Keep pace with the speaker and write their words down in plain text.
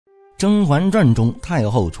甄嬛传》中，太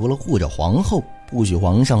后除了护着皇后，不许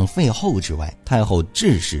皇上废后之外，太后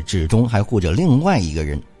至始至终还护着另外一个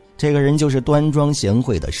人，这个人就是端庄贤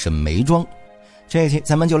惠的沈眉庄。这期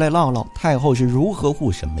咱们就来唠唠太后是如何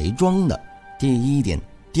护沈眉庄的。第一点，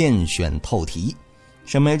殿选透题。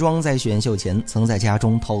沈眉庄在选秀前曾在家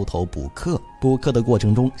中偷偷补课，补课的过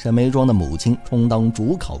程中，沈眉庄的母亲充当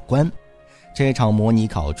主考官。这场模拟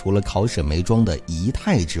考除了考沈眉庄的仪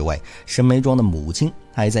态之外，沈眉庄的母亲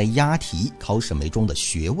还在押题考沈眉庄的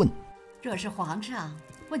学问。若是皇上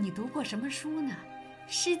问你读过什么书呢？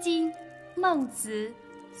诗经、孟子、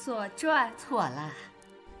左传。错了。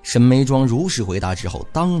沈眉庄如实回答之后，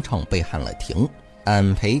当场被喊了停。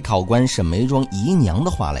按陪考官沈眉庄姨娘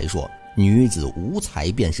的话来说，女子无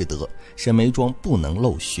才便是德，沈眉庄不能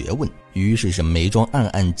漏学问。于是沈眉庄暗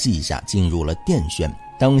暗记下，进入了殿选。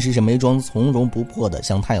当时沈眉庄从容不迫地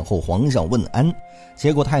向太后皇上问安，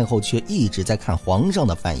结果太后却一直在看皇上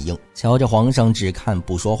的反应。瞧着皇上只看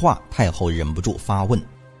不说话，太后忍不住发问：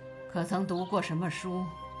可曾读过什么书？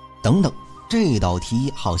等等，这道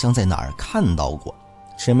题好像在哪儿看到过。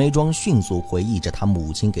沈眉庄迅速回忆着她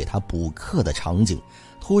母亲给她补课的场景，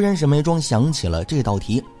突然沈眉庄想起了这道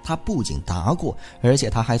题，她不仅答过，而且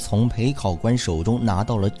她还从陪考官手中拿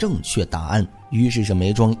到了正确答案。于是沈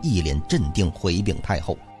眉庄一脸镇定回禀太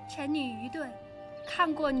后：臣女愚钝，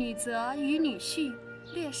看过女则与女婿，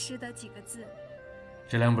略识的几个字。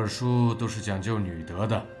这两本书都是讲究女德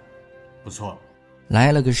的，不错。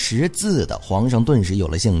来了个识字的，皇上顿时有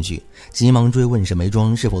了兴趣，急忙追问沈眉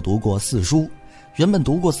庄是否读过四书。原本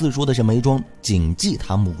读过四书的沈眉庄谨记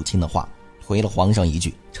他母亲的话，回了皇上一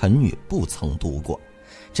句：臣女不曾读过。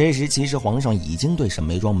这时其实皇上已经对沈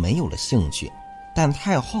眉庄没有了兴趣，但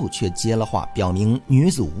太后却接了话，表明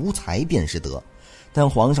女子无才便是德。但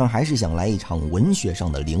皇上还是想来一场文学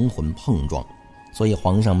上的灵魂碰撞，所以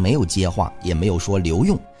皇上没有接话，也没有说留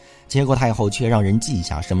用。结果太后却让人记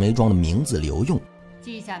下沈眉庄的名字留用。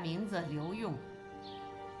记下名字留用。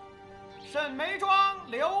沈眉庄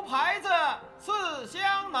留牌子赐香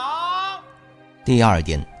囊。第二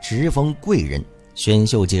点，直封贵人。选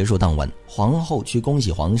秀结束当晚，皇后去恭喜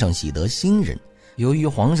皇上喜得新人。由于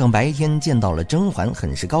皇上白天见到了甄嬛，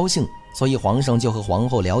很是高兴，所以皇上就和皇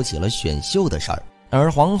后聊起了选秀的事儿。而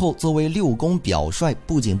皇后作为六宫表率，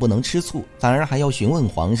不仅不能吃醋，反而还要询问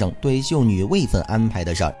皇上对秀女位分安排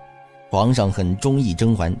的事儿。皇上很中意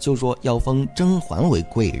甄嬛，就说要封甄嬛为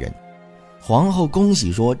贵人。皇后恭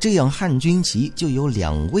喜说，这样汉军旗就有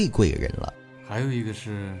2位贵人了。还有一个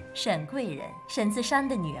是沈贵人，沈自山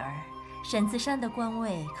的女儿。沈自山的官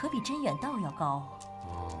位可比甄远道要高。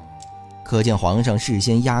可见皇上事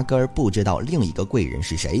先压根儿不知道另一个贵人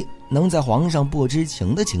是谁，能在皇上不知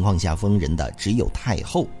情的情况下封人的只有太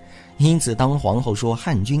后。因此当皇后说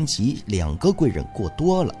汉军旗2个贵人过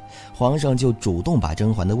多了，皇上就主动把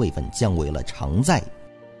甄嬛的位分降为了常在。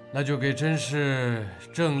那就给甄氏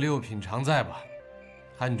正6品常在吧。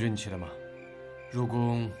汉军旗了吗？入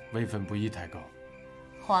宫位分不宜太高。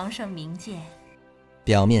皇上明鉴。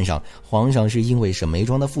表面上皇上是因为沈眉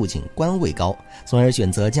庄的父亲官位高，从而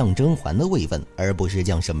选择降甄嬛的位分，而不是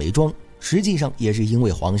降沈眉庄。实际上也是因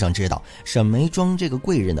为皇上知道沈眉庄这个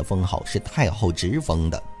贵人的封号是太后直封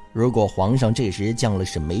的，如果皇上这时降了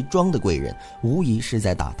沈眉庄的贵人，无疑是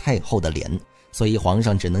在打太后的脸，所以皇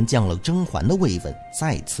上只能降了甄嬛的位分，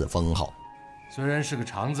再次封号。虽然是个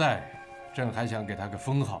常在，朕还想给他个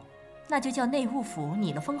封号。那就叫内务府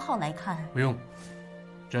拟了封号来看。不用，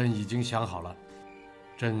朕已经想好了。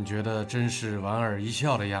朕觉得甄氏莞尔一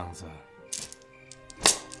笑的样子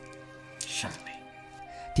甚美。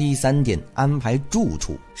第3点，安排住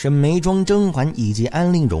处。沈眉庄、甄嬛以及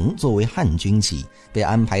安陵容作为汉军旗，被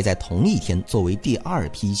安排在同一天作为第2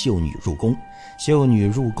批秀女入宫。秀女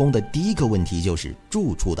入宫的第一个问题就是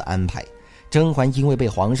住处的安排。甄嬛因为被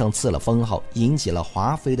皇上赐了封号，引起了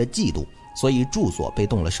华妃的嫉妒，所以住所被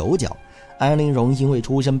动了手脚。安陵容因为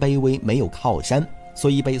出身卑微，没有靠山，所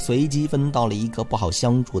以被随机分到了一个不好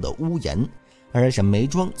相处的屋檐，而沈眉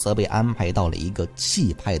庄则被安排到了一个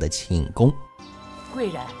气派的寝宫。贵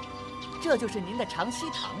人，这就是您的长息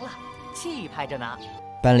堂了，气派着呢。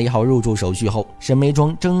办理好入住手续后，沈眉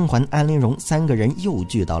庄、甄嬛、安陵容3个人又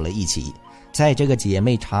聚到了一起。在这个姐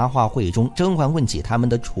妹茶话会中，甄嬛问起他们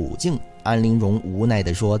的处境，安陵容无奈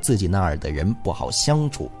地说自己那儿的人不好相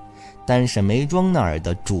处，但沈眉庄那儿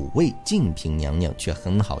的主位静嫔娘娘却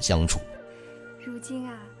很好相处。如今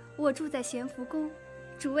啊，我住在咸福宫，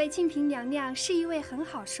主位静嫔娘娘是一位很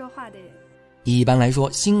好说话的人。一般来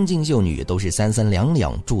说，新晋秀女都是3、3两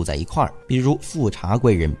两住在一块儿，比如富察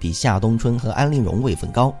贵人比夏冬春和安陵容位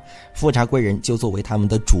分高，富察贵人就作为他们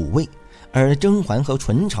的主位，而甄嬛和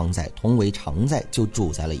纯常在同为常在就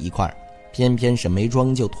住在了一块儿。偏偏沈眉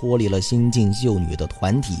庄就脱离了新晋秀女的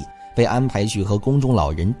团体，被安排去和宫中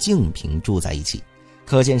老人静嫔住在一起。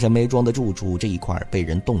可见沈眉庄的住处这一块被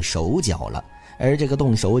人动手脚了，而这个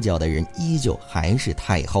动手脚的人依旧还是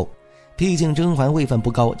太后。毕竟甄嬛位分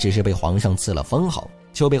不高，只是被皇上赐了封号，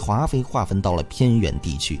就被华妃划分到了偏远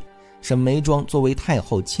地区。沈眉庄作为太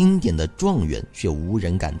后钦点的状元，却无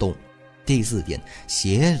人敢动。第4点，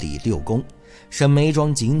协理6宫。沈眉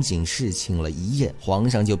庄仅仅侍寝了1夜，皇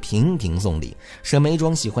上就频频送礼。沈眉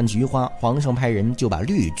庄喜欢菊花，皇上派人就把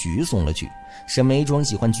绿菊送了去。沈眉庄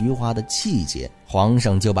喜欢菊花的气节，皇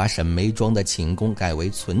上就把沈眉庄的寝宫改为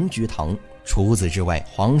存菊堂。除此之外，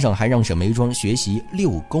皇上还让沈眉庄学习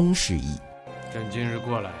6宫事宜。朕今日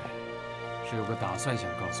过来是有个打算想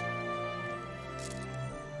告诉你，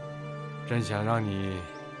朕想让你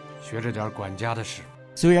学着点管家的事。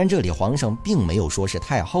虽然这里皇上并没有说是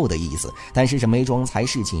太后的意思，但是沈眉庄才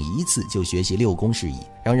侍寝1次就学习6宫事宜，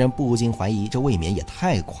让人不禁怀疑这未免也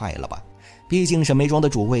太快了吧。毕竟沈眉庄的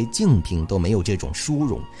主位静嫔都没有这种殊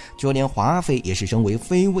荣，就连华妃也是身为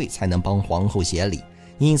妃位才能帮皇后协理。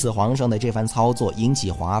因此皇上的这番操作引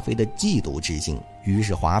起华妃的嫉妒之心，于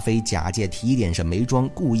是华妃假借提点沈眉庄，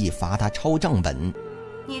故意罚她抄账本。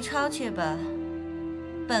你抄去吧，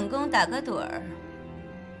本宫打个盹儿。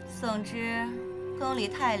总之宫里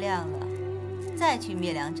太亮了，再去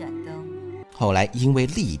灭2盏灯。后来因为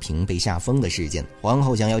丽嫔被下封的事件，皇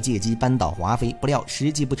后想要借机扳倒华妃，不料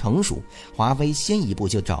时机不成熟，华妃先一步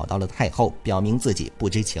就找到了太后，表明自己不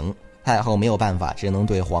知情。太后没有办法，只能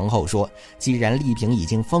对皇后说，既然丽嫔已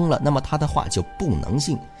经封了，那么她的话就不能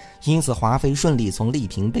信。因此华妃顺利从丽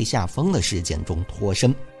嫔被下封的事件中脱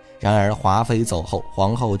身。然而华妃走后，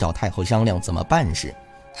皇后找太后商量怎么办时，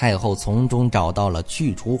太后从中找到了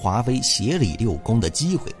去除华妃协理6宫的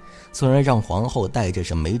机会，从而让皇后带着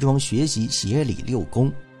沈眉庄学习协理6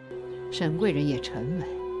宫。沈贵人也沉稳，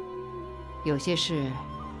有些事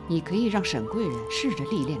你可以让沈贵人试着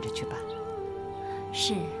历练着去办。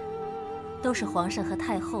是，都是皇上和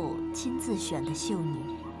太后亲自选的秀女。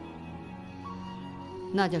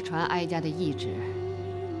那就传哀家的懿旨，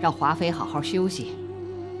让华妃好好休息，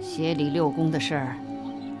协理6宫的事儿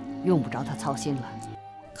用不着她操心了。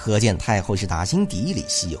可见太后是打心底里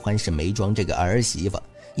喜欢沈眉庄这个儿媳妇，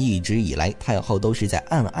一直以来太后都是在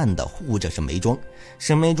暗暗地护着沈眉庄。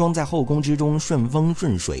沈眉庄在后宫之中顺风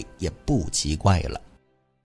顺水也不奇怪了。